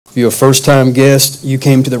If you're a first-time guest, you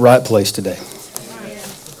came to the right place today.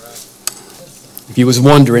 If you was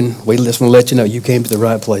wondering, we just want to let you know you came to the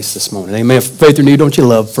right place this morning. Amen. Faith or Need, don't you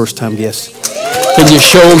love first-time guests? Can you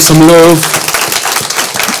show them some love?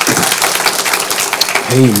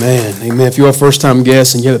 Amen. Amen. If you're a first-time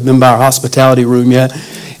guest and you haven't been by our hospitality room yet,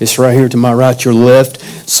 it's right here to my right, your left.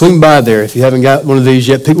 Swing by there. If you haven't got one of these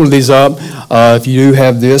yet, pick one of these up. If you do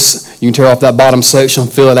have this, you can tear off that bottom section,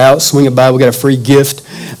 fill it out, swing it by. We got a free gift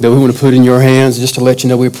that we want to put in your hands just to let you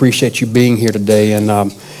know we appreciate you being here today and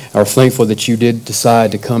are thankful that you did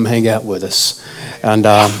decide to come hang out with us. And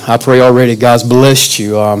I pray already God's blessed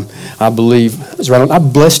you. I believe, I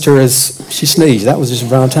blessed her as she sneezed. That was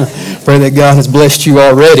just around time. Pray that God has blessed you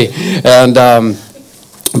already. And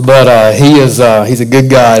But he's a good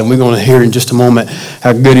God, and we're going to hear in just a moment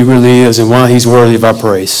how good he really is and why he's worthy of our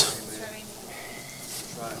praise.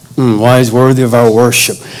 Why he's worthy of our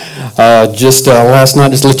worship. Last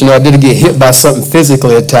night, just to let you know, I did get hit by something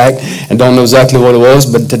physically attacked and don't know exactly what it was,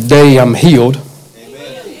 but today I'm healed.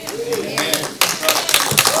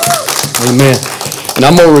 Amen. And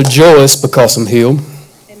I'm going to rejoice because I'm healed.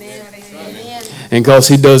 Amen. And because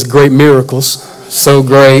he does great miracles. So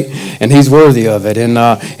great, and he's worthy of it. And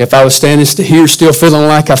if I was standing here still feeling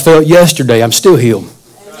like I felt yesterday, I'm still healed.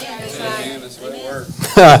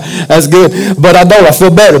 That's good. But I don't. I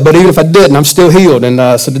feel better. But even if I didn't, I'm still healed.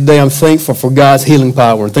 And so today I'm thankful for God's healing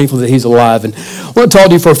power and thankful that he's alive. And I want to talk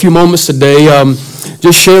to you for a few moments today.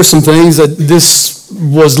 Just share some things that this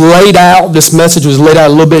message was laid out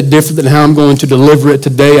a little bit different than how I'm going to deliver it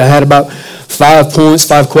today. I had about 5 points,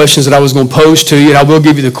 5 questions that I was going to pose to you, and I will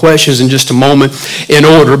give you the questions in just a moment in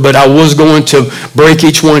order, but I was going to break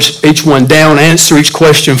each one down, answer each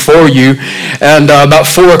question for you. And about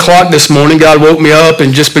 4 o'clock this morning, God woke me up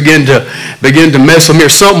and just began to mess with me, or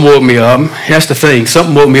something woke me up. That's the thing.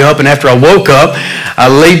 Something woke me up, and after I woke up, I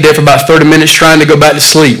laid there for about 30 minutes trying to go back to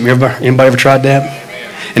sleep. Anybody ever tried that?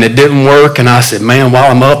 And it didn't work, and I said, man,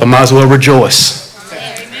 while I'm up, I might as well rejoice.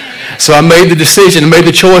 So I made the decision, made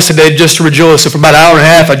the choice today just to rejoice. So for about an hour and a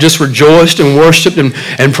half, I just rejoiced and worshiped and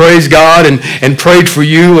praised God and prayed for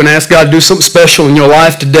you and asked God to do something special in your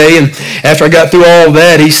life today. And after I got through all of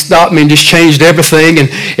that, he stopped me and just changed everything and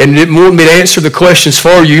didn't want me to answer the questions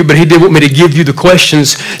for you, but he did want me to give you the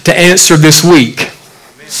questions to answer this week.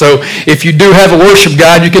 So if you do have a worship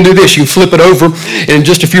guide, you can do this. You can flip it over. And in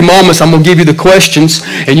just a few moments, I'm going to give you the questions,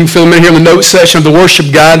 and you can fill them in here in the notes section of the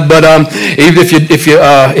worship guide. But even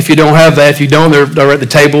if you don't have that, if you don't, they're at the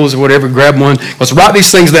tables or whatever. Grab one. Let's write these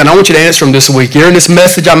things down. I want you to answer them this week. Here in this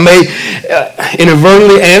message, I may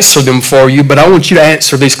inadvertently answer them for you, but I want you to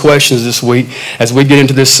answer these questions this week as we get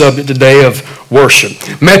into this subject today of worship.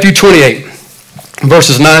 Matthew 28,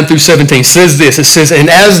 verses 9 through 17 says this. It says, "And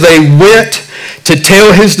as they went to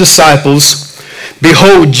tell his disciples,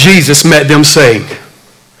 behold, Jesus met them, saying."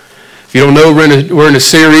 If you don't know, we're in a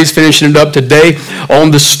series finishing it up today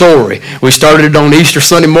on the story. We started it on Easter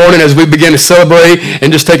Sunday morning as we began to celebrate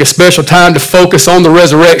and just take a special time to focus on the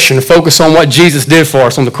resurrection, to focus on what Jesus did for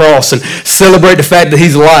us on the cross and celebrate the fact that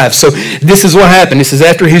he's alive. So this is what happened. This is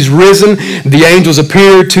after he's risen, the angels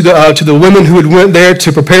appeared to the women who had went there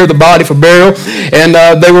to prepare the body for burial, and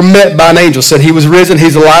they were met by an angel, said he was risen,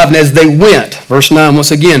 he's alive, and as they went, verse 9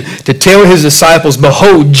 once again, to tell his disciples,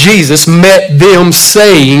 behold, Jesus met them,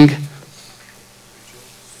 saying,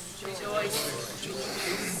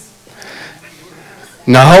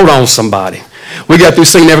 now hold on somebody. We got through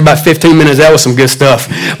singing there for about 15 minutes. That was some good stuff.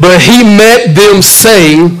 But he met them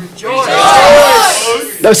saying,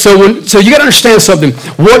 rejoice. So you got to understand something.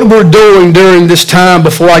 What we're doing during this time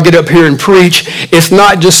before I get up here and preach, it's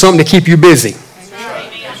not just something to keep you busy.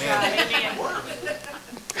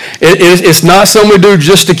 It's not something we do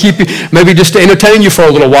just to keep you, maybe just to entertain you for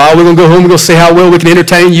a little while. We're going to go home, we're going to see how well we can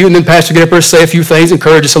entertain you, and then Pastor get up here and say a few things,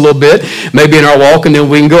 encourage us a little bit, maybe in our walk, and then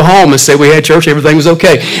we can go home and say we had church, everything was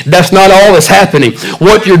okay. That's not all that's happening.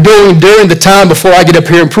 What you're doing during the time before I get up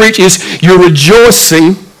here and preach is you're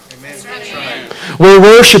rejoicing. We're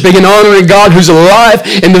worshiping and honoring God who's alive.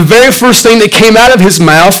 And the very first thing that came out of his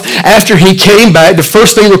mouth after he came back, the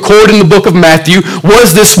first thing recorded in the book of Matthew,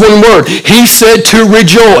 was this one word. He said to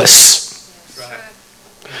rejoice.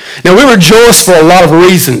 Now we rejoice for a lot of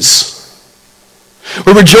reasons.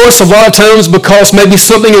 We rejoice a lot of times because maybe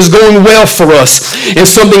something is going well for us and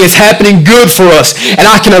something is happening good for us. And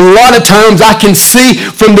a lot of times I can see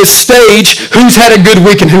from this stage who's had a good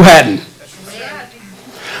week and who hadn't.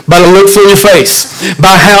 By the look from your face,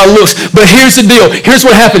 by how it looks. But here's the deal. Here's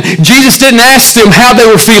what happened. Jesus didn't ask them how they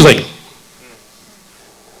were feeling.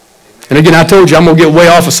 And again, I told you I'm going to get way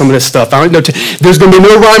off of some of this stuff. There's going to be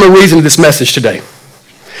no rhyme or reason to this message today.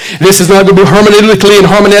 This is not going to be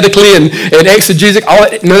hermeneutically and exegesic.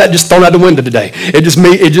 No, that just thrown out the window today. I'm just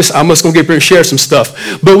going to get here and share some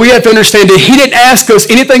stuff. But we have to understand that he didn't ask us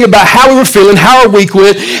anything about how we were feeling, how our week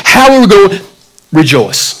went, how we were going.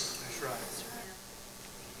 Rejoice.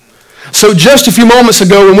 So just a few moments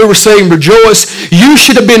ago when we were saying rejoice, you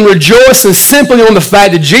should have been rejoicing simply on the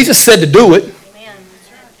fact that Jesus said to do it.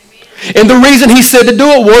 And the reason he said to do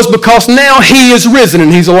it was because now he is risen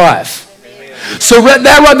and he's alive. So that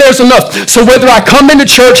right there is enough. So whether I come into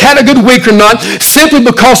church, had a good week or not, simply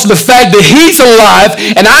because of the fact that he's alive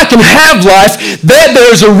and I can have life, that there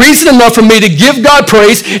is a reason enough for me to give God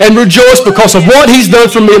praise and rejoice because of what he's done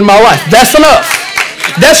for me in my life. That's enough.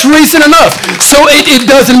 That's reason enough. So it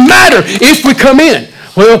doesn't matter if we come in.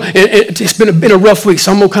 Well, it's been a rough week,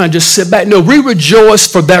 so I'm going to kind of just sit back. No, we rejoice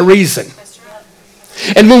for that reason.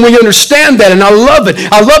 And when we understand that, and I love it,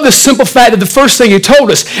 I love the simple fact that the first thing he told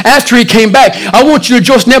us after he came back, I want you to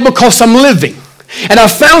rejoice now because I'm living. And I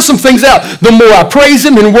found some things out. The more I praise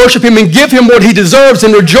him and worship him and give him what he deserves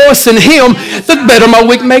and rejoice in him, the better my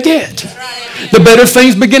week may get. The better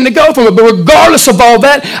things begin to go from it. But regardless of all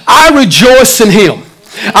that, I rejoice in him.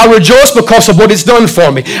 I rejoice because of what he's done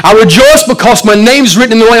for me. I rejoice because my name's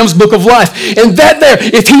written in the Lamb's Book of Life. And that there,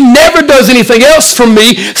 if he never does anything else for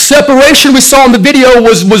me, separation we saw in the video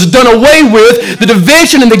was done away with. The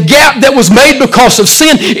division and the gap that was made because of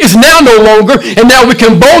sin is now no longer. And now we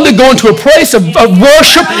can boldly go into a place of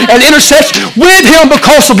worship and intercession with him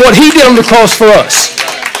because of what he did on the cross for us.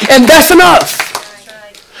 And that's enough.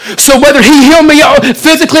 So whether he healed me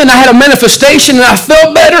physically and I had a manifestation and I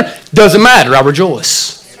felt better, doesn't matter. I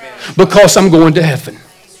rejoice because I'm going to heaven.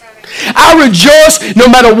 I rejoice no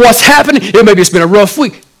matter what's happening. Maybe it's been a rough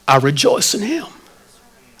week. I rejoice in him.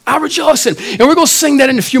 I rejoice in him. And we're going to sing that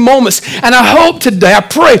in a few moments. And I hope today, I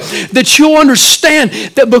pray that you'll understand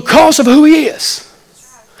that because of who he is,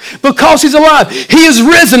 because he's alive, he is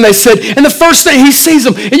risen, they said. And the first thing he sees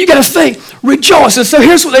them, and you got to think, rejoice. And so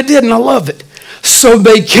here's what they did, and I love it. So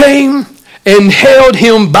they came and held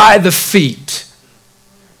him by the feet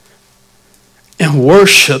and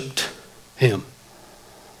worshiped him.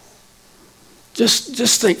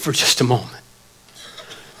 Just think for just a moment.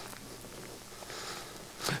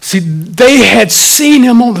 See, they had seen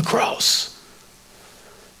him on the cross.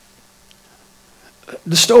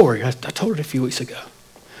 The story, I told it a few weeks ago.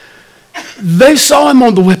 They saw him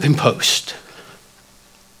on the whipping post.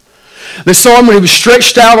 They saw him when he was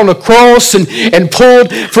stretched out on a cross and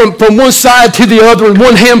pulled from one side to the other, and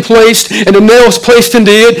one hand placed and the nails placed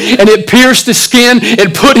into it, and it pierced the skin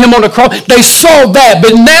and put him on a cross. They saw that,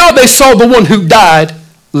 but now they saw the one who died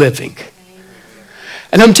living.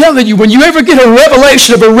 And I'm telling you, when you ever get a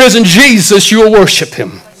revelation of a risen Jesus, you will worship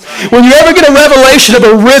him. When you ever get a revelation of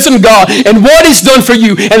a risen God and what he's done for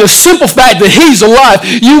you and the simple fact that he's alive,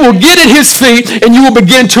 you will get at his feet and you will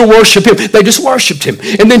begin to worship him. They just worshiped him.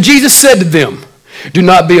 And then Jesus said to them, do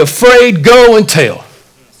not be afraid, go and tell.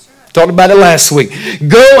 Talked about it last week.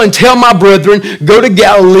 Go and tell my brethren, go to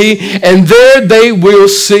Galilee, and there they will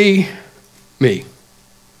see me.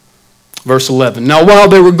 Verse 11. Now while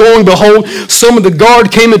they were going, behold, some of the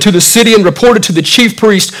guard came into the city and reported to the chief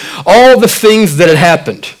priest all the things that had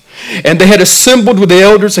happened. And they had assembled with the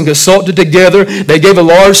elders and consulted together. They gave a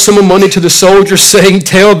large sum of money to the soldiers, saying,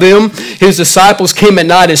 tell them his disciples came at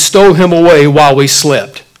night and stole him away while we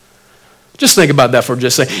slept. Just think about that for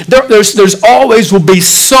just a second. There's always will be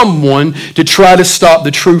someone to try to stop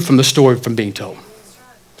the truth from the story from being told.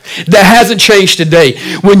 That hasn't changed today.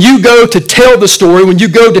 When you go to tell the story, when you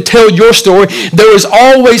go to tell your story, there is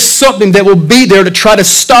always something that will be there to try to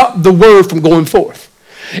stop the word from going forth.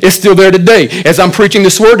 It's still there today. As I'm preaching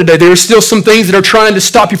this word today, there are still some things that are trying to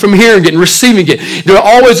stop you from hearing it and receiving it. There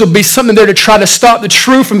always will be something there to try to stop the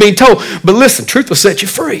truth from being told. But listen, truth will set you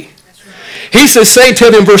free. He says, saying,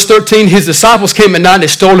 tell them, verse 13, his disciples came at night and they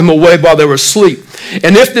stole him away while they were asleep.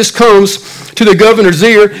 And if this comes to the governor's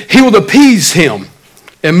ear, he will appease him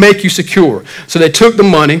and make you secure. So they took the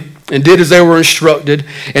money and did as they were instructed.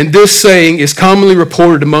 And this saying is commonly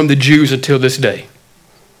reported among the Jews until this day.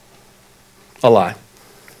 A lie.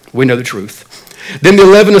 We know the truth. Then the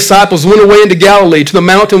 11 disciples went away into Galilee to the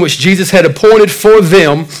mountain which Jesus had appointed for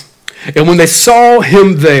them. And when they saw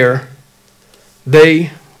him there,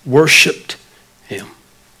 they worshiped him.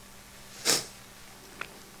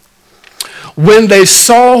 When they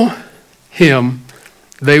saw him,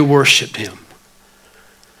 they worshiped him.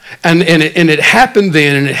 And it happened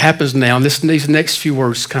then and it happens now. And these next few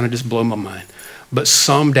words kind of just blow my mind. But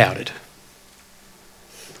some doubted.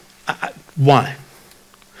 Why?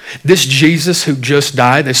 This Jesus who just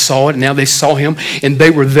died, they saw it, and now they saw him, and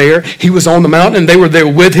they were there. He was on the mountain, and they were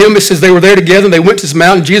there with him. It says they were there together, and they went to this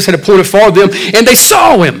mountain. Jesus had appointed for them, and they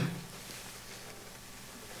saw him.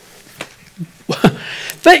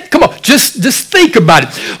 Come on, just think about it.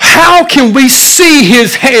 How can we see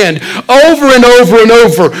his hand over and over and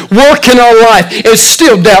over work in our life and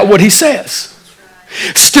still doubt what he says?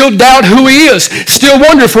 Still doubt who he is. Still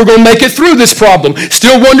wonder if we're going to make it through this problem.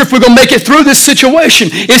 Still wonder if we're going to make it through this situation.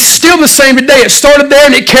 It's still the same today. It started there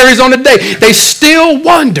and it carries on today. They still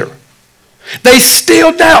wonder. They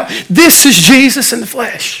still doubt. This is Jesus in the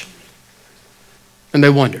flesh. And they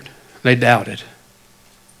wondered. They doubted.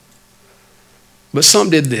 But some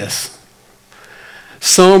did this.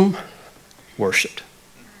 Some worshiped.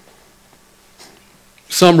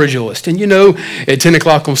 Some rejoiced. And you know, at 10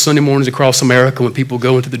 o'clock on Sunday mornings across America, when people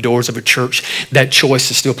go into the doors of a church, that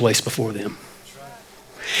choice is still placed before them.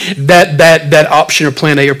 That option or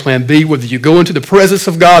plan A or plan B, whether you go into the presence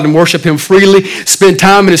of God and worship him freely, spend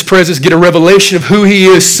time in his presence, get a revelation of who he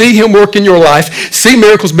is, see him work in your life, see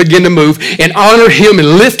miracles begin to move, and honor him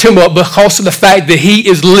and lift him up because of the fact that he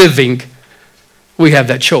is living. We have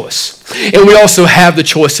that choice. And we also have the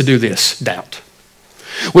choice to do this, doubt.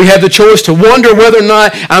 We have the choice to wonder whether or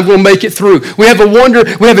not I'm going to make it through. We have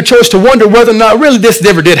a choice to wonder whether or not really this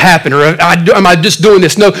never did happen, or am I just doing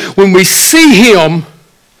this? No, when we see him,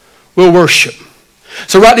 we'll worship.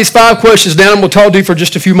 So write these 5 questions down, and we'll talk to you for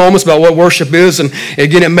just a few moments about what worship is. And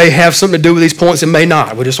again, it may have something to do with these points. It may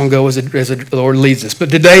not. We're just going to go as the Lord leads us.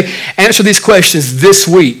 But today, answer these questions this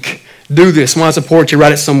week. Do this. Want to support you?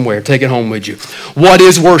 Write it somewhere. Take it home with you. What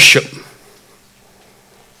is worship?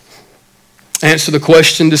 Answer the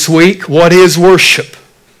question this week. What is worship?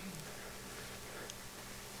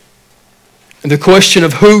 And the question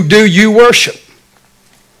of who do you worship?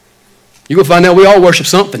 You're going to find out we all worship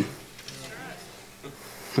something.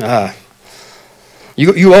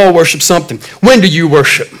 You all worship something. When do you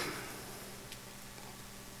worship?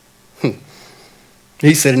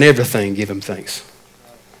 He said, in everything give him thanks.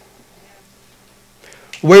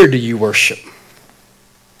 Where do you worship?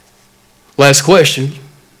 Last question,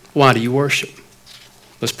 why do you worship?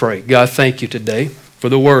 Let's pray. God, thank you today for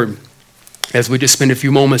the word. As we just spend a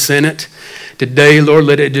few moments in it, today, Lord,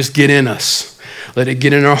 let it just get in us. Let it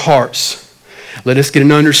get in our hearts. Let us get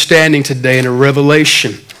an understanding today and a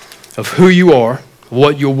revelation of who you are,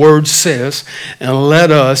 what your word says, and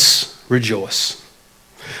let us rejoice.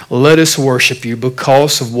 Let us worship you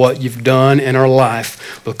because of what you've done in our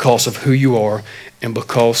life, because of who you are, and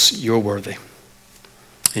because you're worthy.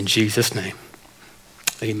 In Jesus' name,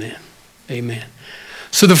 amen. Amen.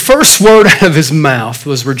 So the first word out of his mouth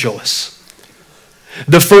was rejoice.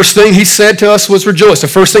 The first thing he said to us was rejoice. The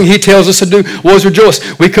first thing he tells us to do was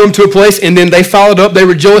rejoice. We come to a place and then they followed up, they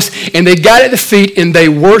rejoiced, and they got at the feet and they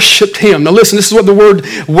worshiped him. Now listen, this is what the word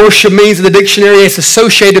worship means in the dictionary. It's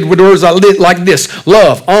associated with words like this: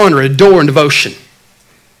 love, honor, adore, and devotion.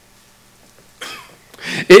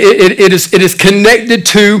 It is connected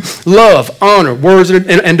to love, honor, words,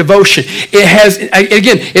 and devotion.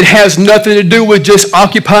 It has nothing to do with just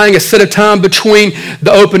occupying a set of time between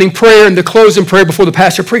the opening prayer and the closing prayer before the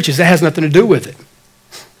pastor preaches. That has nothing to do with it.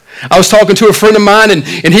 I was talking to a friend of mine, and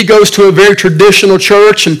he goes to a very traditional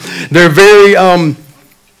church, and they're very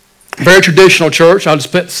traditional church. I'll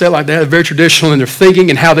just say it like that. They're very traditional in their thinking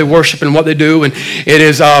and how they worship and what they do, and it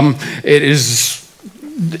is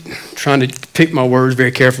trying to pick my words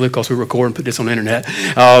very carefully because we record and put this on the internet.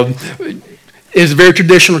 It's a very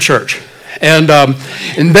traditional church. And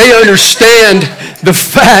they understand the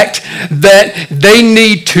fact that they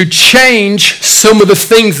need to change some of the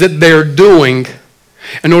things that they're doing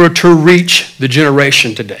in order to reach the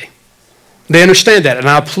generation today. They understand that, and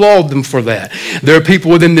I applaud them for that. There are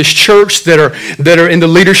people within this church that are in the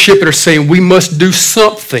leadership that are saying we must do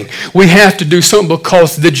something. We have to do something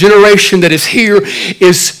because the generation that is here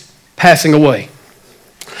is passing away.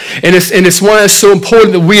 And it's why it's so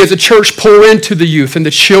important that we as a church pour into the youth and the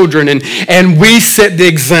children, and we set the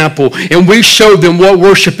example, and we show them what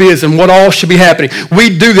worship is and what all should be happening.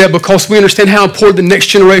 We do that because we understand how important the next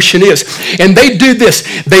generation is. And they do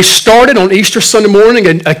this. They started on Easter Sunday morning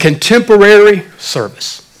a contemporary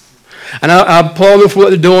service. And I applaud them for what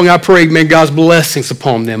they're doing. I pray, man, God's blessings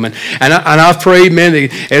upon them. And I've prayed, man,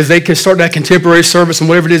 as they can start that contemporary service and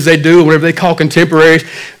whatever it is they do, whatever they call contemporary,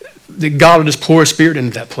 that God will just pour his spirit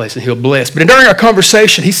into that place and he'll bless. But during our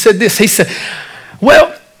conversation, he said this. He said,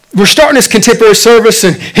 well, we're starting this contemporary service,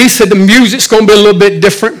 and he said the music's going to be a little bit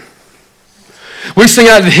different. We sing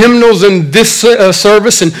out of the hymnals in this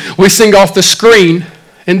service, and we sing off the screen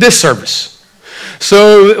in this service.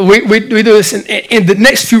 So we do this, and the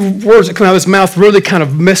next few words that come out of his mouth really kind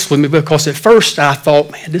of messed with me, because at first I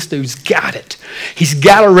thought, man, this dude's got it. He's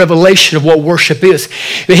got a revelation of what worship is.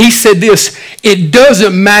 And he said this: it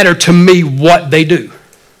doesn't matter to me what they do.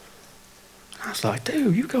 I was like,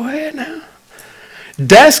 dude, you go ahead now.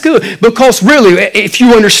 That's good, because really, if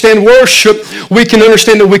you understand worship, we can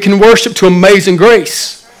understand that we can worship to Amazing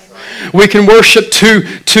Grace. We can worship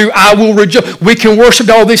to I Will Rejoice. We can worship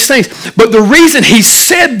to all these things. But the reason he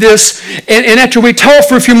said this, and after we talked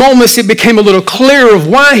for a few moments, it became a little clearer of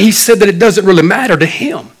why he said that it doesn't really matter to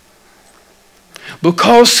him.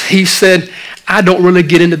 Because he said, I don't really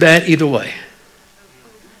get into that either way.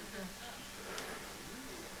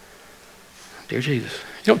 Dear Jesus.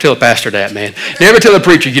 You don't tell a pastor that, man. Never tell a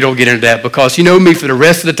preacher you don't get into that, because you know me, for the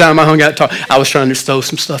rest of the time I hung out and talked, I was trying to throw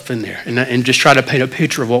some stuff in there and just try to paint a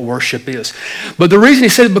picture of what worship is. But the reason he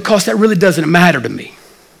said it, because that really doesn't matter to me.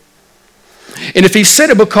 And if he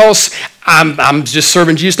said it because I'm just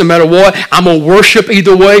serving Jesus no matter what, I'm going to worship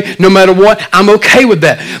either way, no matter what, I'm okay with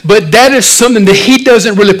that. But that is something that he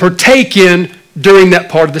doesn't really partake in during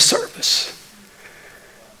that part of the service.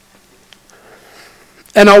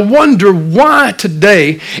 And I wonder why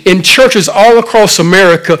today in churches all across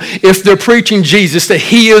America, if they're preaching Jesus, that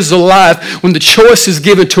he is alive, when the choice is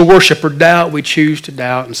given to worship or doubt, we choose to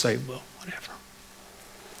doubt and say, well, whatever.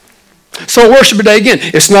 So worship today, again,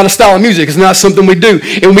 it's not a style of music. It's not something we do.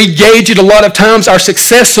 And we gauge it a lot of times, our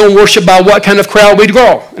success on worship, by what kind of crowd we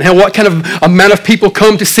draw and what kind of amount of people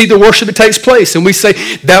come to see the worship that takes place. And we say,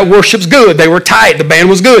 that worship's good. They were tight. The band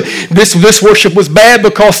was good. This worship was bad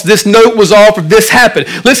because this note was off or this happened.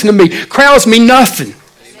 Listen to me. Crowds mean nothing.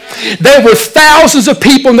 Amen. There were thousands of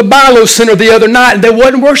people in the Bilo Center the other night, and they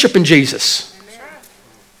wasn't worshiping Jesus. Amen.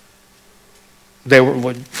 They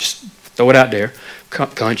were, just throw it out there.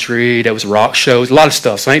 Country, there was rock shows, a lot of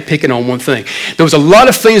stuff. So I ain't picking on one thing. There was a lot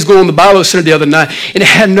of things going on in the Bilo Center the other night, and it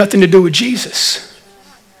had nothing to do with Jesus.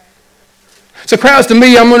 So crowds, to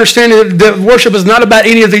me, I'm understanding that worship is not about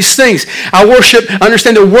any of these things. I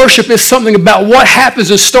understand that worship is something about what happens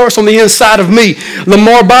and starts on the inside of me.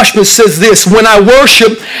 Lamar Boschman says this: when I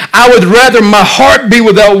worship, I would rather my heart be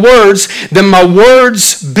without words than my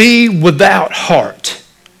words be without heart.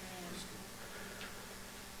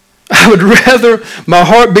 I would rather my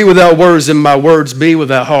heart be without words than my words be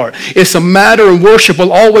without heart. It's a matter, and worship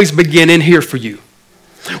will always begin in here for you.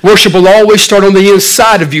 Worship will always start on the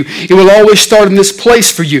inside of you. It will always start in this place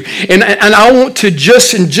for you. And I want to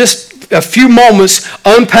just in just a few moments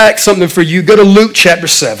unpack something for you. Go to Luke chapter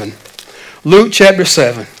 7. Luke chapter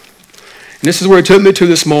 7. And this is where it took me to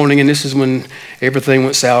this morning, and this is when everything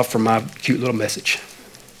went south for my cute little message.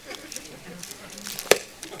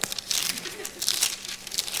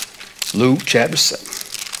 Luke chapter 7,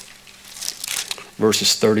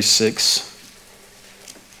 verses 36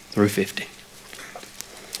 through 50.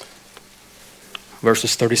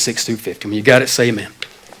 Verses 36 through 50. When you got it, say amen.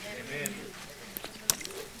 Amen.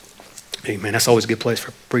 Amen. That's always a good place for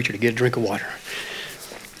a preacher to get a drink of water.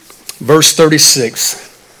 Verse 36.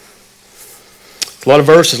 A lot of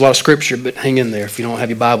verses, a lot of scripture, but hang in there. If you don't have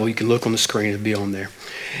your Bible, you can look on the screen. It'll be on there.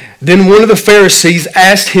 Then one of the Pharisees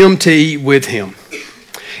asked him to eat with him.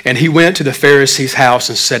 And he went to the Pharisee's house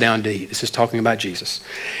and sat down to eat. This is talking about Jesus.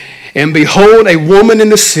 And behold, a woman in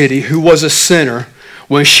the city who was a sinner,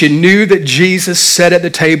 when she knew that Jesus sat at the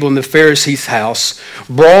table in the Pharisee's house,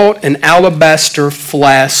 brought an alabaster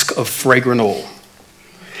flask of fragrant oil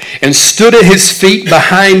and stood at his feet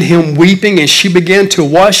behind him weeping. And she began to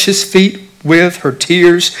wash his feet with her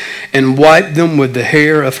tears and wiped them with the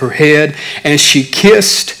hair of her head. And she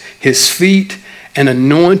kissed his feet and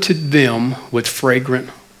anointed them with fragrant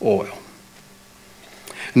oil.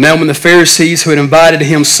 Now when the Pharisees who had invited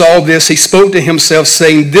him saw this, he spoke to himself,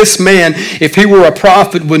 saying, this man, if he were a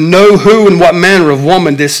prophet, would know who and what manner of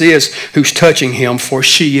woman this is who's touching him, for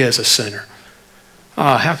she is a sinner.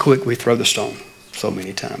 How quick we throw the stone so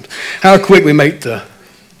many times. How quick we make the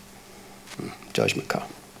judgment call.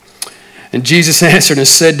 And Jesus answered and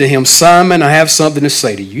said to him, Simon, I have something to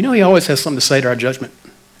say to you. You know he always has something to say to our judgment.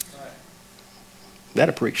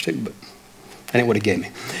 That'll preach too, but that ain't what he gave me.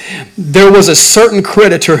 There was a certain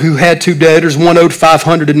creditor who had two debtors. One owed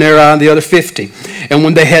 500 denarii and the other 50. And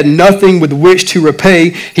when they had nothing with which to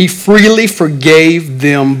repay, he freely forgave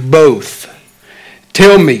them both.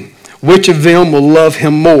 Tell me, which of them will love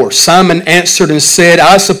him more? Simon answered and said,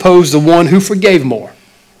 I suppose the one who forgave more.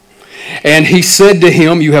 And he said to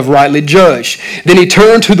him, you have rightly judged. Then he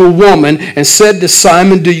turned to the woman and said to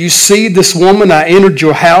Simon, do you see this woman? I entered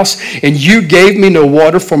your house, and you gave me no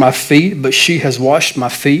water for my feet, but she has washed my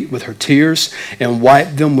feet with her tears and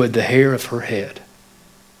wiped them with the hair of her head.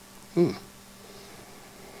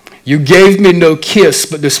 You gave me no kiss,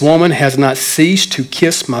 but this woman has not ceased to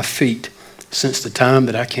kiss my feet since the time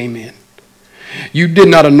that I came in. You did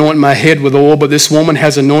not anoint my head with oil, but this woman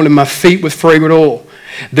has anointed my feet with fragrant oil.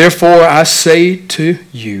 Therefore I say to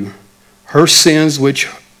you, her sins, which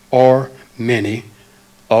are many,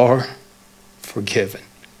 are forgiven.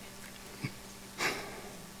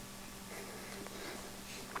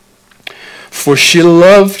 For she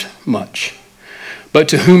loved much, but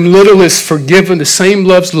to whom little is forgiven, the same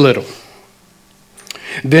loves little.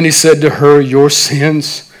 Then he said to her, your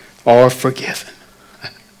sins are forgiven. I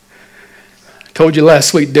told you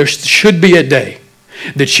last week, there should be a day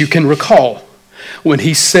that you can recall when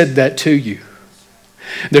he said that to you.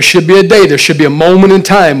 There should be a day, there should be a moment in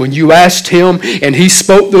time when you asked him and he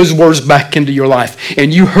spoke those words back into your life.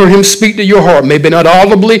 And you heard him speak to your heart, maybe not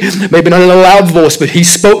audibly, maybe not in a loud voice, but he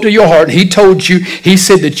spoke to your heart and he told you, he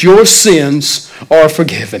said that your sins are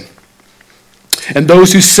forgiven. And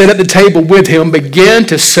those who sat at the table with him began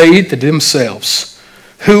to say to themselves,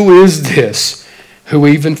 who is this who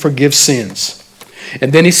even forgives sins?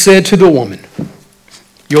 And then he said to the woman,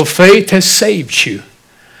 your faith has saved you.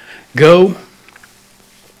 Go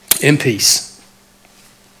in peace.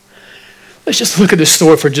 Let's just look at this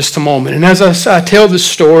story for just a moment. And as I tell this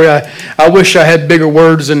story, I wish I had bigger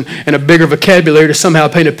words and a bigger vocabulary to somehow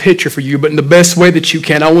paint a picture for you. But in the best way that you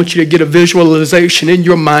can, I want you to get a visualization in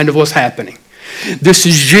your mind of what's happening. This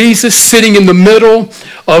is Jesus sitting in the middle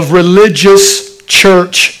of religious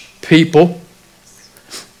church people.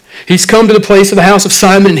 He's come to the place of the house of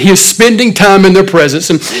Simon, and he is spending time in their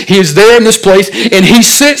presence. And he is there in this place, and he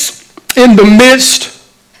sits in the midst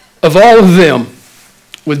of all of them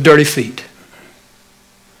with dirty feet.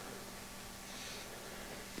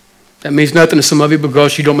 That means nothing to some of you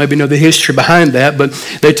because you don't maybe know the history behind that, but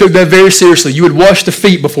they took that very seriously. You would wash the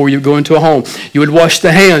feet before you go into a home. You would wash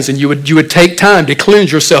the hands, and you would take time to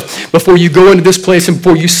cleanse yourself before you go into this place and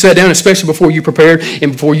before you sat down, especially before you prepared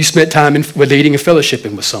and before you spent time with eating and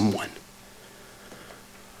fellowshipping with someone.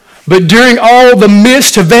 But during all the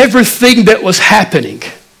midst of everything that was happening,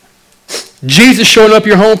 Jesus showing up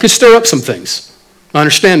your home can stir up some things. I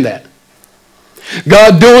understand that.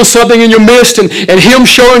 God doing something in your midst and him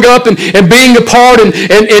showing up and being a part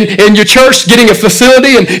and your church getting a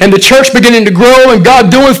facility and the church beginning to grow and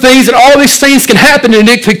God doing things and all these things can happen and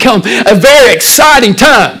it can become a very exciting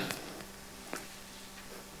time.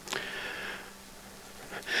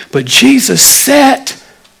 But Jesus sat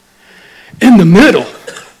in the middle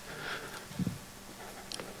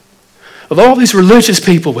of all these religious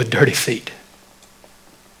people with dirty feet.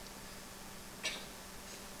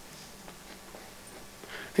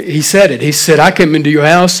 He said it. He said, I came into your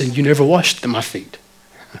house and you never washed my feet.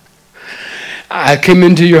 I came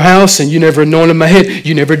into your house and you never anointed my head.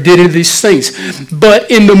 You never did any of these things. But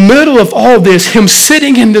in the middle of all this, him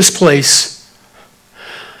sitting in this place,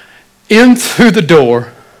 in through the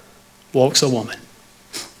door walks a woman.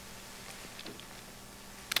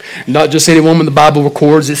 Not just any woman the Bible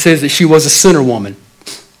records. It says that she was a sinner woman.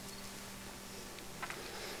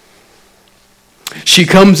 She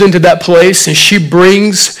comes into that place and she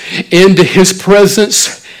brings into his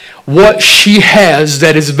presence what she has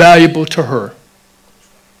that is valuable to her.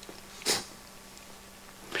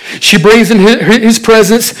 She brings in his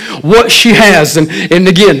presence what she has. And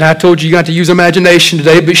again, I told you got to use imagination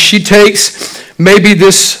today, but she takes maybe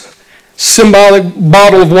this symbolic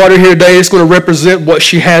bottle of water here today. It's going to represent what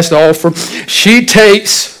she has to offer. She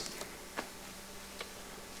takes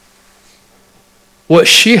what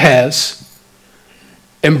she has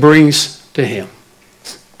and brings to him.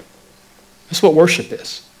 That's what worship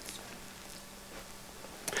is.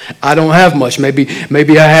 I don't have much. Maybe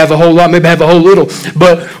I have a whole lot. Maybe I have a whole little.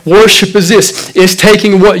 But worship is this. It's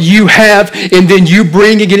taking what you have and then you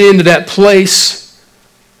bringing it into that place.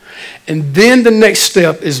 And then the next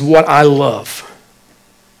step is what I love.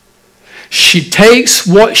 She takes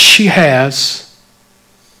what she has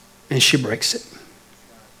and she breaks it.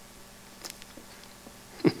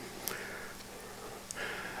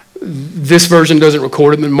 This version doesn't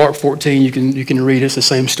record it, but in Mark 14, you can read it. It's the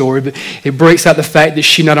same story. But it breaks out the fact that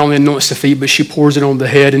she not only anoints the feet, but she pours it on the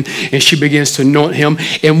head, and she begins to anoint him.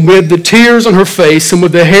 And with the tears on her face and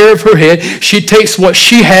with the hair of her head, she takes what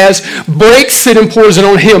she has, breaks it, and pours it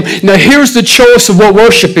on him. Now, here's the choice of what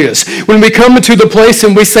worship is. When we come into the place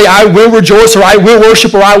and we say, I will rejoice, or I will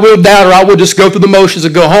worship, or I will doubt, or I will just go through the motions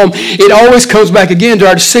and go home, it always comes back again to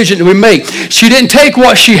our decision that we make. She didn't take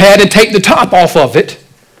what she had and take the top off of it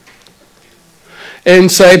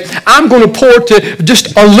and say, I'm going to pour to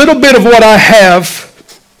just a little bit of what I have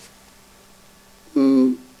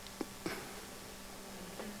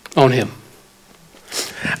on him.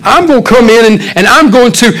 I'm going to come in and I'm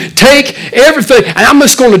going to take everything and I'm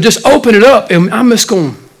just going to just open it up and I'm just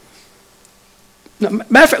going to.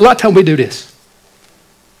 Matter of fact, a lot of times we do this.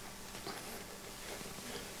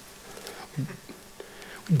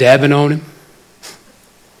 Dabbing on him.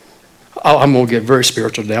 Oh, I'm going to get very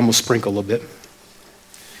spiritual today. I'm going to sprinkle a little bit.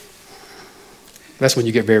 That's when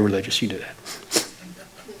you get very religious. You do that.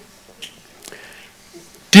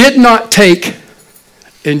 Did not take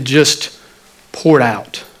and just pour it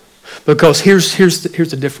out. Because here's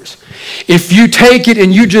the difference. If you take it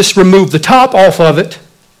and you just remove the top off of it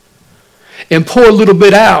and pour a little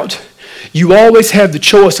bit out, you always have the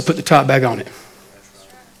choice to put the top back on it.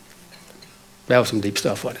 That was some deep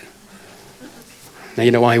stuff, wasn't it? Now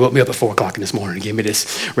you know why he woke me up at 4 o'clock this morning and gave me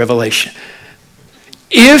this revelation.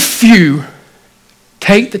 If you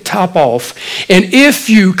take the top off, and if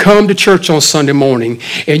you come to church on Sunday morning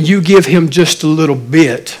and you give him just a little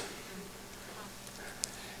bit,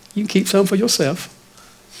 you can keep some for yourself.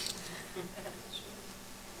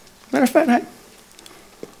 Matter of fact,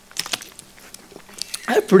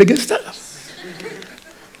 that's pretty good stuff.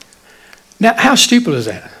 Now, how stupid is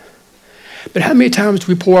that? But how many times do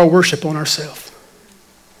we pour our worship on ourselves?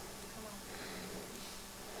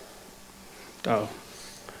 Oh,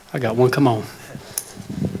 I got one. Come on.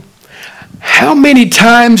 How many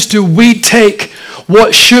times do we take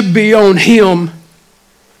what should be on him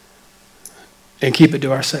and keep it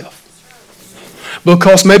to ourselves?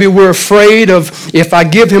 Because maybe we're afraid of, if I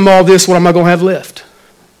give him all this, what am I going to have left?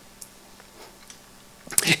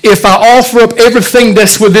 If I offer up everything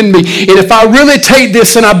that's within me, and if I really take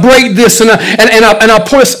this and I break this and I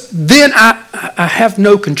pour this, then I have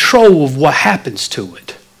no control of what happens to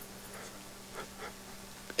it.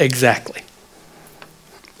 Exactly.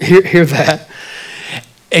 Hear that?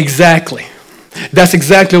 Exactly. That's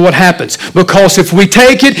exactly what happens. Because if we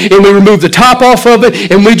take it and we remove the top off of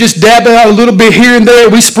it and we just dab it out a little bit here and there,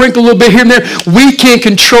 we sprinkle a little bit here and there, we can't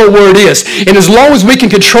control where it is. And as long as we can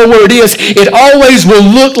control where it is, it always will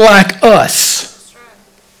look like us.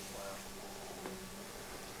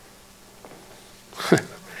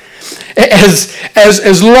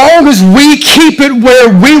 As long as we keep it where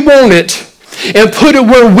we want it, and put it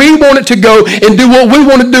where we want it to go and do what we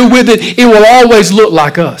want to do with it, it will always look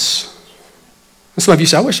like us. And some of you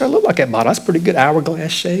say, I wish I looked like that bottle. That's pretty good,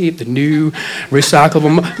 hourglass shape, the new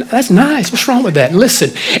recyclable. That's nice. What's wrong with that? And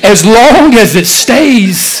listen, as long as it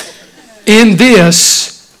stays in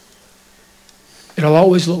this, it'll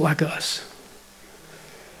always look like us.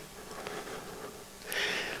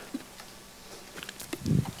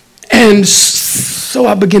 And so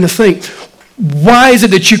I begin to think, why is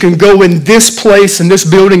it that you can go in this place, in this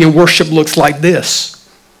building, and worship looks like this?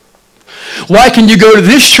 Why can you go to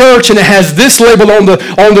this church and it has this label on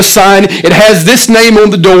the sign, it has this name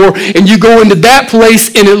on the door, and you go into that place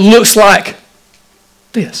and it looks like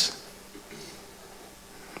this?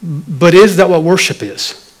 But is that what worship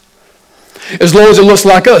is? As long as it looks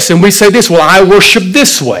like us, and we say this, well, I worship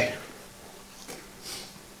this way.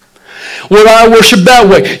 Well, I worship that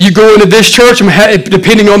way. You go into this church, and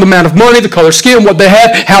depending on the amount of money, the color of skin, what they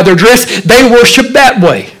have, how they're dressed, they worship that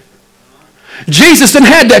way. Jesus didn't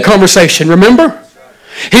have that conversation, remember?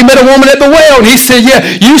 He met a woman at the well, and he said, yeah,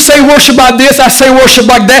 you say worship like this, I say worship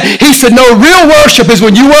like that. He said, no, real worship is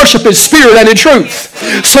when you worship in spirit and in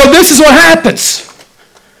truth. So this is what happens.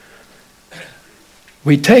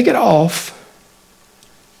 We take it off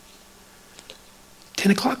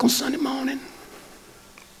 10 o'clock on Sunday morning.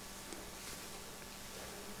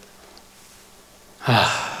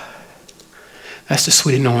 That's the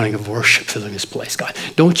sweet anointing of worship filling this place. God,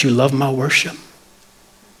 don't you love my worship?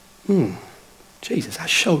 Jesus, I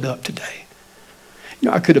showed up today. You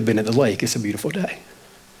know, I could have been at the lake. It's a beautiful day.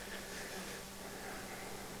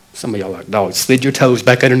 Some of y'all are like, dog, slid your toes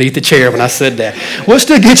back underneath the chair when I said that. What's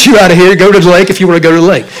to get you out of here? Go to the lake if you want to go to the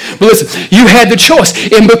lake. But listen, you had the choice.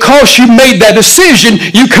 And because you made that decision,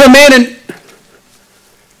 you come in and...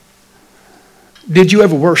 Did you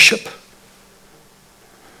ever worship?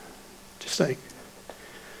 Just think.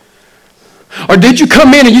 Or did you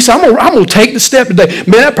come in and you say, I'm going to take the step today.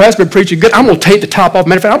 Man, that pastor been preaching good. I'm going to take the top off.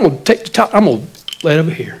 Matter of fact, I'm going to take the top. I'm going to lay it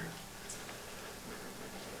over here.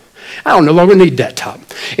 I don't no longer need that top.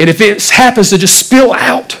 And if it happens to just spill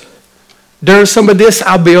out during some of this,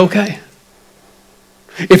 I'll be okay.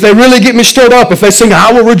 If they really get me stirred up, if they sing,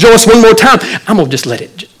 I will rejoice one more time, I'm going to just let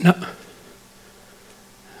it. No.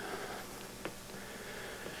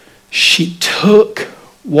 She took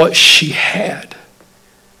what she had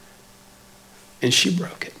and she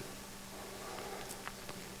broke it.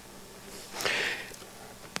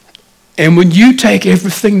 And when you take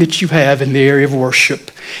everything that you have in the area of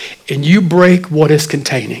worship and you break what is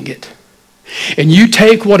containing it, and you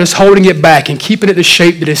take what is holding it back and keeping it the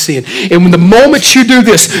shape that it's in, and when the moment you do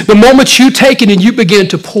this, the moment you take it and you begin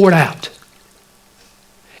to pour it out,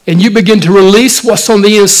 and you begin to release what's on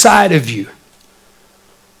the inside of you,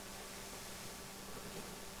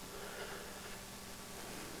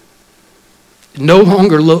 it no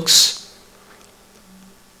longer looks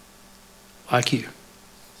like you.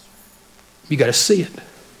 You got to see it.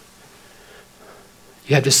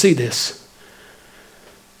 You have to see this.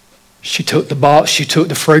 She took the box, she took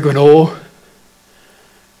the fragrant oil,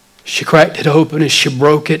 she cracked it open and she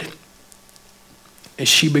broke it, and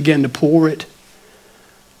she began to pour it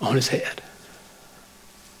on his head.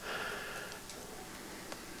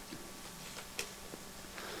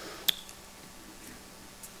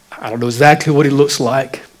 I don't know exactly what he looks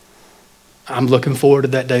like. I'm looking forward to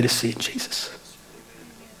that day to seeing Jesus.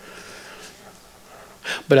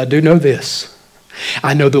 But I do know this.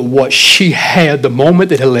 I know that what she had the moment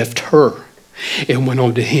that it left her, it went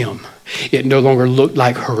on to him. It no longer looked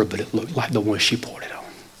like her, but it looked like the one she poured it on.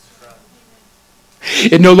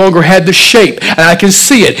 It no longer had the shape, and I can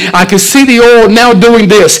see it. I can see the oil now doing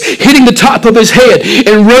this, hitting the top of his head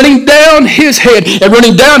and running down his head and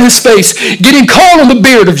running down his face, getting caught on the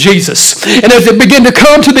beard of Jesus. And as it began to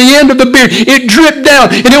come to the end of the beard, it dripped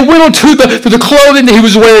down and it went onto the clothing that he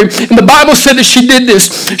was wearing. And the Bible said that she did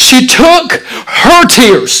this. She took her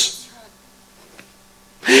tears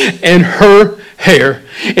and her hair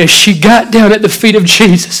and she got down at the feet of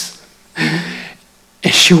Jesus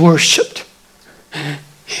and she worshiped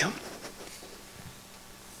him.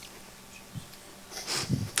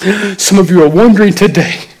 Some of you are wondering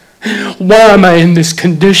today, why am I in this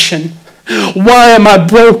condition? Why am I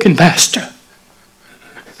broken, Pastor?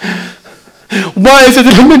 Why is it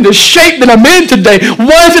that I'm in the shape that I'm in today?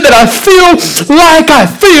 Why is it that I feel like I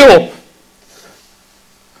feel?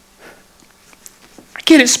 I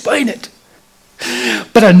can't explain it.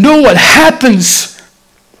 But I know what happens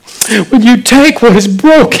when you take what is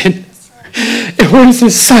broken and what is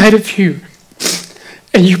inside of you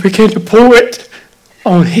and you begin to pour it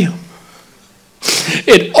on him.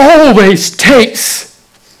 It always takes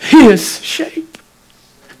his shape.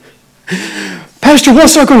 Pastor,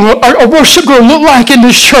 what's our worship going to look like in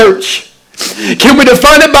this church? Can we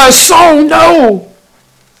define it by a song? No.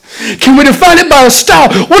 Can we define it by a style?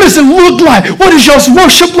 What does it look like? What does your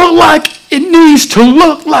worship look like? It needs to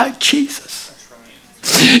look like Jesus.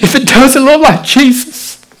 If it doesn't look like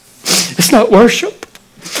Jesus, it's not worship.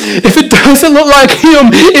 If it doesn't look like him,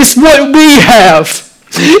 it's what we have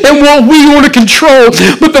and what we want to control.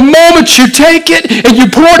 But the moment you take it and you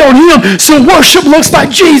pour it on him, so worship looks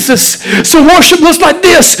like Jesus. So worship looks like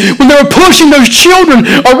this. When they were pushing those children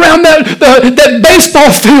around that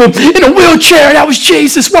baseball field in a wheelchair, that was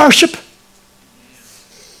Jesus worship.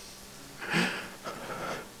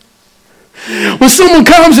 When someone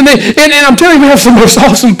comes and I'm telling you, we have some most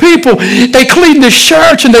awesome people. They clean the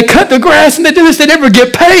church and they cut the grass and they do this. They never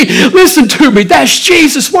get paid. Listen to me. That's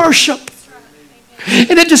Jesus worship.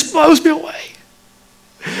 And it just blows me away.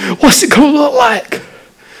 What's it going to look like?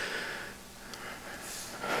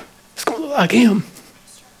 It's going to look like him.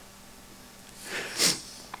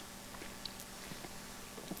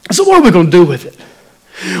 So what are we going to do with it?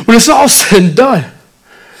 When it's all said and done,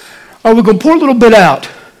 are we going to pour a little bit out?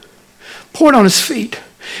 Pour it on his feet.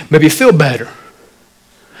 Maybe feel better.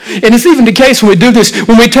 And it's even the case when we do this,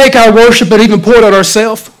 when we take our worship and even pour it on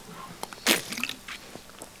ourselves.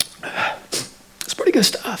 It's pretty good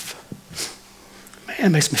stuff. Man, it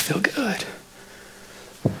makes me feel good.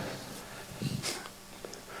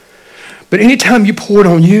 But anytime you pour it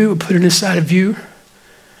on you, put it inside of you,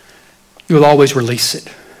 you'll always release it.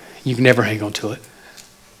 You can never hang on to it.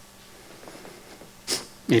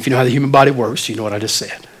 And if you know how the human body works, you know what I just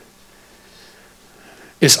said.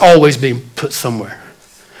 It's always being put somewhere.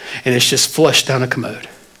 And it's just flushed down a commode.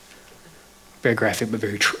 Very graphic, but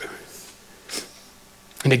very true.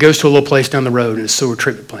 And it goes to a little place down the road in a sewer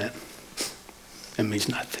treatment plant. It means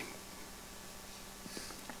nothing.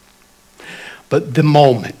 But the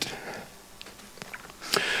moment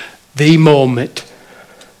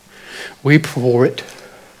we pour it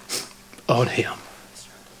on him,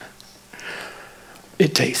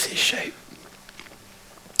 it takes his shape.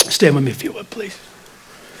 Stand with me if you would, please.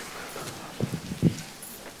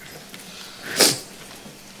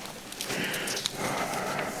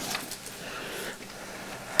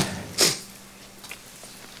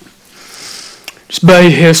 Just bow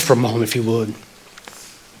your heads for a moment if you would.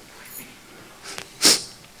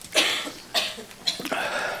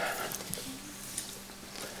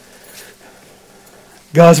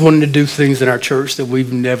 God's wanting to do things in our church that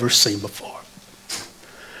we've never seen before.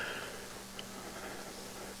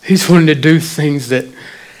 He's wanting to do things that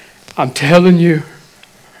I'm telling you,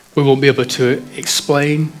 we won't be able to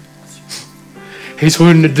explain. He's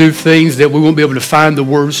wanting to do things that we won't be able to find the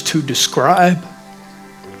words to describe.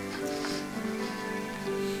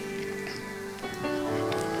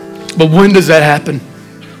 But when does that happen?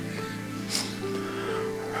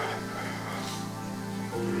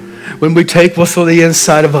 When we take what's on the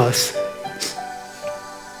inside of us,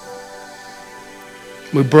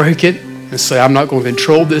 we break it and say, I'm not going to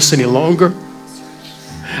control this any longer.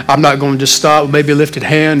 I'm not going to just stop with maybe a lifted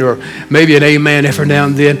hand or maybe an amen every now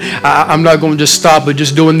and then. I'm not going to just stop with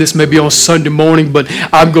just doing this maybe on Sunday morning, but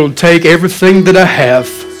I'm going to take everything that I have.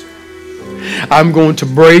 I'm going to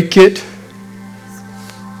break it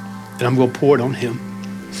and I'm going to pour it on him.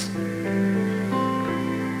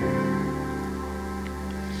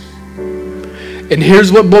 And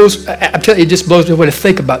here's what blows, I'm telling you, it just blows me away to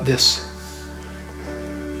think about this.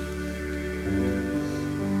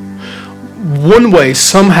 One way,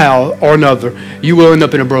 somehow or another, you will end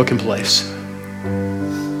up in a broken place.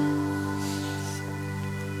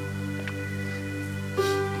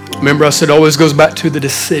 Remember I said it always goes back to the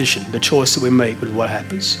decision, the choice that we make with what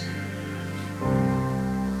happens.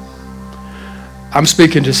 I'm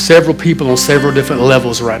speaking to several people on several different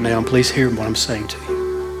levels right now, and please hear what I'm saying to you.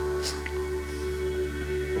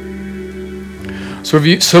 So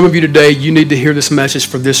some of you today, you need to hear this message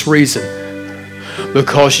for this reason.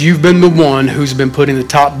 Because you've been the one who's been putting the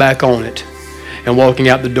top back on it and walking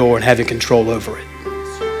out the door and having control over it.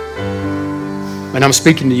 And I'm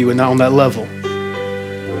speaking to you on that level.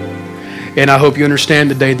 And I hope you understand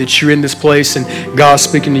today that you're in this place and God's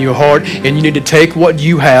speaking to your heart, and you need to take what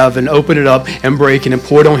you have and open it up and break it and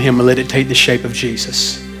pour it on him and let it take the shape of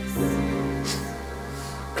Jesus.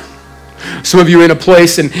 Some of you are in a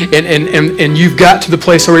place and you've got to the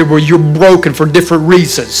place already where you're broken for different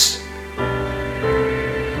reasons.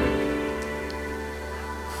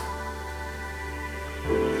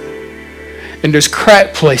 And there's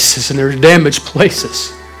cracked places and there's damaged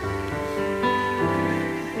places.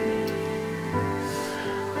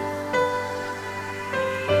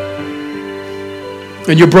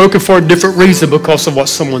 And you're broken for a different reason, because of what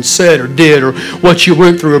someone said or did or what you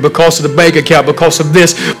went through, or because of the bank account, because of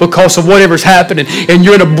this, because of whatever's happening, and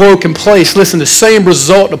you're in a broken place. Listen, the same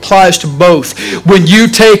result applies to both. When you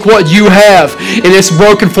take what you have and it's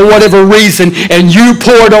broken for whatever reason and you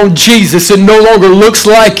pour it on Jesus, it no longer looks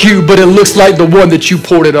like you, but it looks like the one that you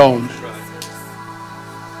poured it on.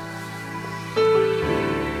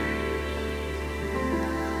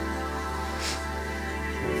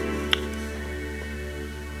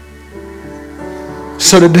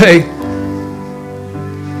 So today,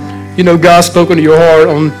 you know, God's spoken to your heart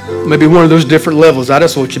on maybe one of those different levels. I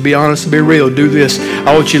just want you to be honest and be real. Do this.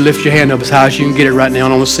 I want you to lift your hand up as high as you can get it right now,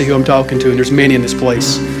 and I want to see who I'm talking to. And there's many in this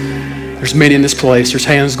place. There's many in this place. There's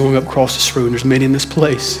hands going up across this room. There's many in this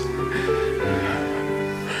place.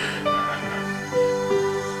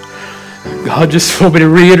 God just want me to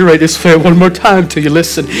reiterate this one more time to you.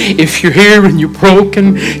 Listen, if you're here and you're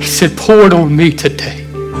broken, he said, pour it on me today.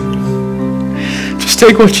 Just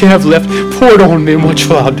take what you have left, pour it on me, and watch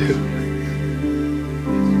what I'll do.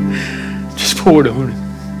 Just pour it on it.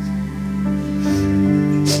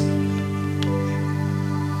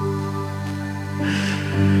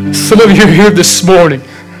 Some of you are here this morning.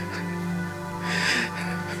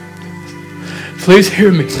 Please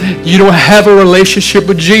hear me. You don't have a relationship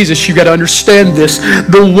with Jesus. You got to understand this.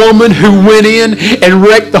 The woman who went in and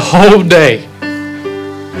wrecked the whole day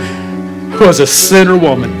was a sinner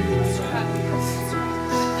woman.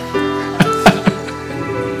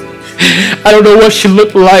 I don't know what she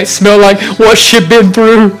looked like, smelled like, what she'd been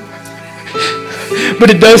through. But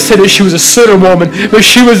it does say that she was a sinner woman. But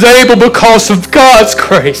she was able, because of God's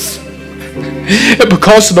grace and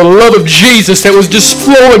because of the love of Jesus that was just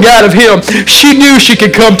flowing out of him, she knew she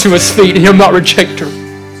could come to his feet and him not reject her.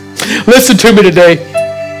 Listen to me today.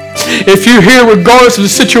 If you're here regardless of the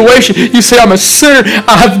situation, you say, I'm a sinner,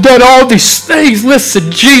 I've done all these things. Listen,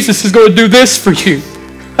 Jesus is going to do this for you.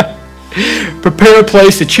 Prepare a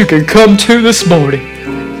place that you can come to this morning.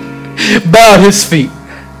 Bow at his feet.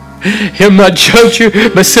 He'll not judge you,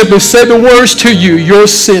 but simply say the words to you, your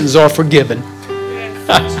sins are forgiven.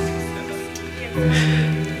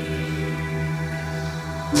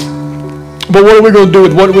 But what are we going to do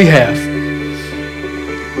with what we have?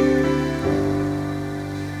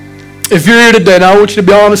 If you're here today, and I want you to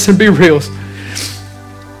be honest and be real.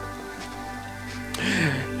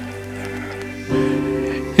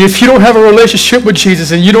 If you don't have a relationship with Jesus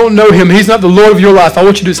and you don't know him, he's not the Lord of your life, I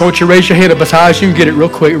want you to do this. I want you to raise your hand up as high as you can get it real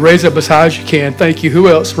quick. Raise it up as high as you can. Thank you. Who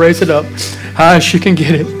else? Raise it up high as you can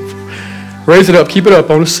get it. Raise it up. Keep it up.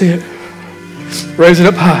 I want to see it. Raise it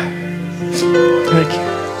up high. Thank you.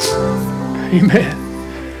 Amen.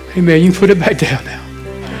 Amen. You can put it back down now.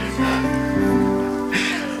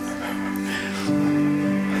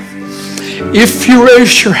 If you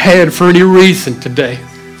raise your hand for any reason today,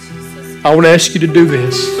 I want to ask you to do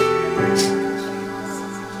this.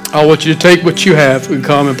 I want you to take what you have and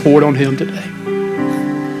come and pour it on him today.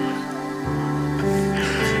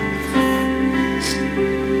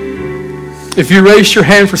 If you raise your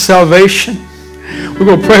hand for salvation, we're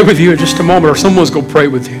going to pray with you in just a moment, or someone's going to pray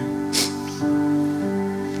with you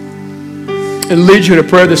and lead you in a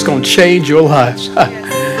prayer that's going to change your lives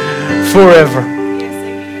forever.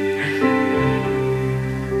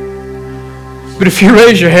 But if you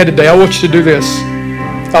raise your hand today, I want you to do this.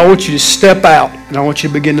 I want you to step out, and I want you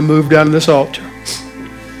to begin to move down to this altar.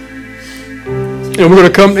 And we're going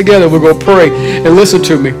to come together. We're going to pray. And listen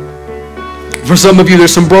to me. For some of you,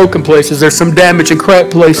 there's some broken places. There's some damaged and cracked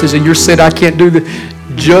places, and you're saying, I can't do this.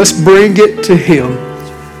 Just bring it to him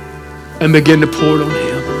and begin to pour it on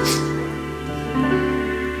him.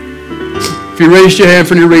 If you raised your hand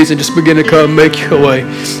for any reason, just begin to come, make your way.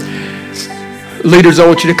 Leaders, I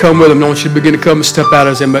want you to come with them. I want you to begin to come and step out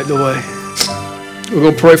as they make the way. We're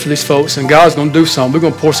going to pray for these folks, and God's going to do something. We're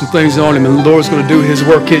going to pour some things on him, and the Lord's going to do his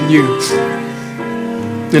work in you.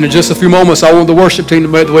 And in just a few moments, I want the worship team to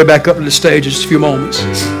make the way back up to the stage in just a few moments.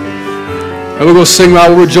 And we're going to sing "I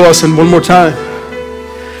Will Rejoice" one more time.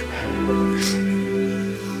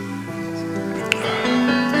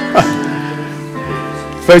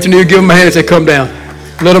 Faith in you, give them a hand as they come down.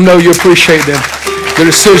 Let them know you appreciate them. The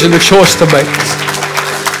decision, the choice to make.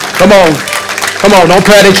 Come on. Come on, don't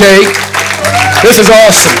patty cake. This is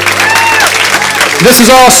awesome. This is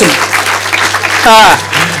awesome.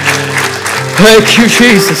 Thank you,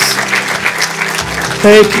 Jesus.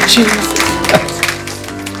 Thank you, Jesus.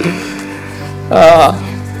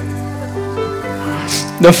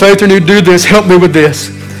 The faith in you, do this. Help me with this.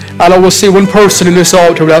 I don't want to see one person in this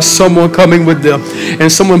altar without someone coming with them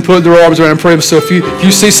and someone putting their arms around and praying. So if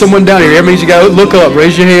you see someone down here, that means you got to look up,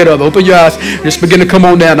 raise your head up, open your eyes, just begin to come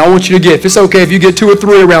on down. I want you to get, if it's okay, if you get 2 or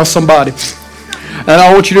 3 around somebody, and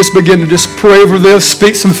I want you to just begin to just pray over them,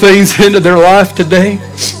 speak some things into their life today.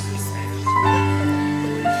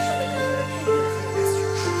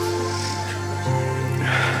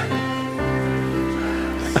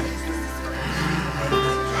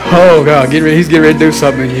 Oh, God, get ready. He's getting ready to do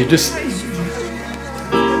something in you. Just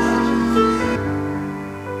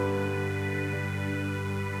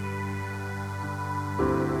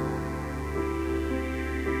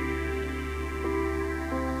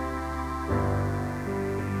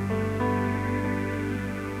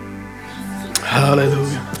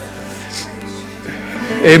hallelujah.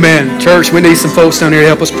 Amen. Church, we need some folks down here to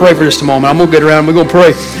help us pray for just a moment. I'm going to get around. We're going to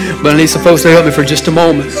pray. But I need some folks to help me for just a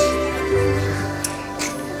moment.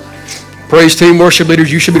 Praise team, worship leaders,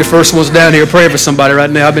 you should be the first ones down here praying for somebody right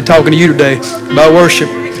now. I've been talking to you today about worship.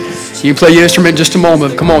 You can play your instrument in just a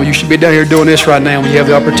moment. Come on, you should be down here doing this right now when you have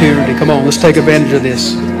the opportunity. Come on, let's take advantage of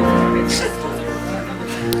this.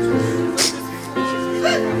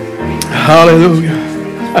 Hallelujah.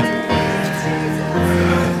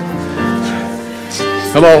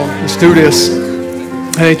 Come on, let's do this.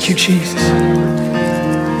 Thank you, Jesus.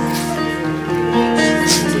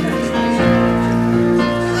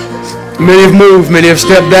 Many have moved, many have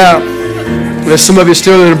stepped out. There's some of you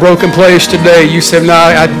still in a broken place today. You said,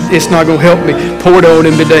 no, it's not going to help me. Pour it on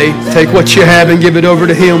him today. Take what you have and give it over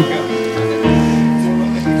to him.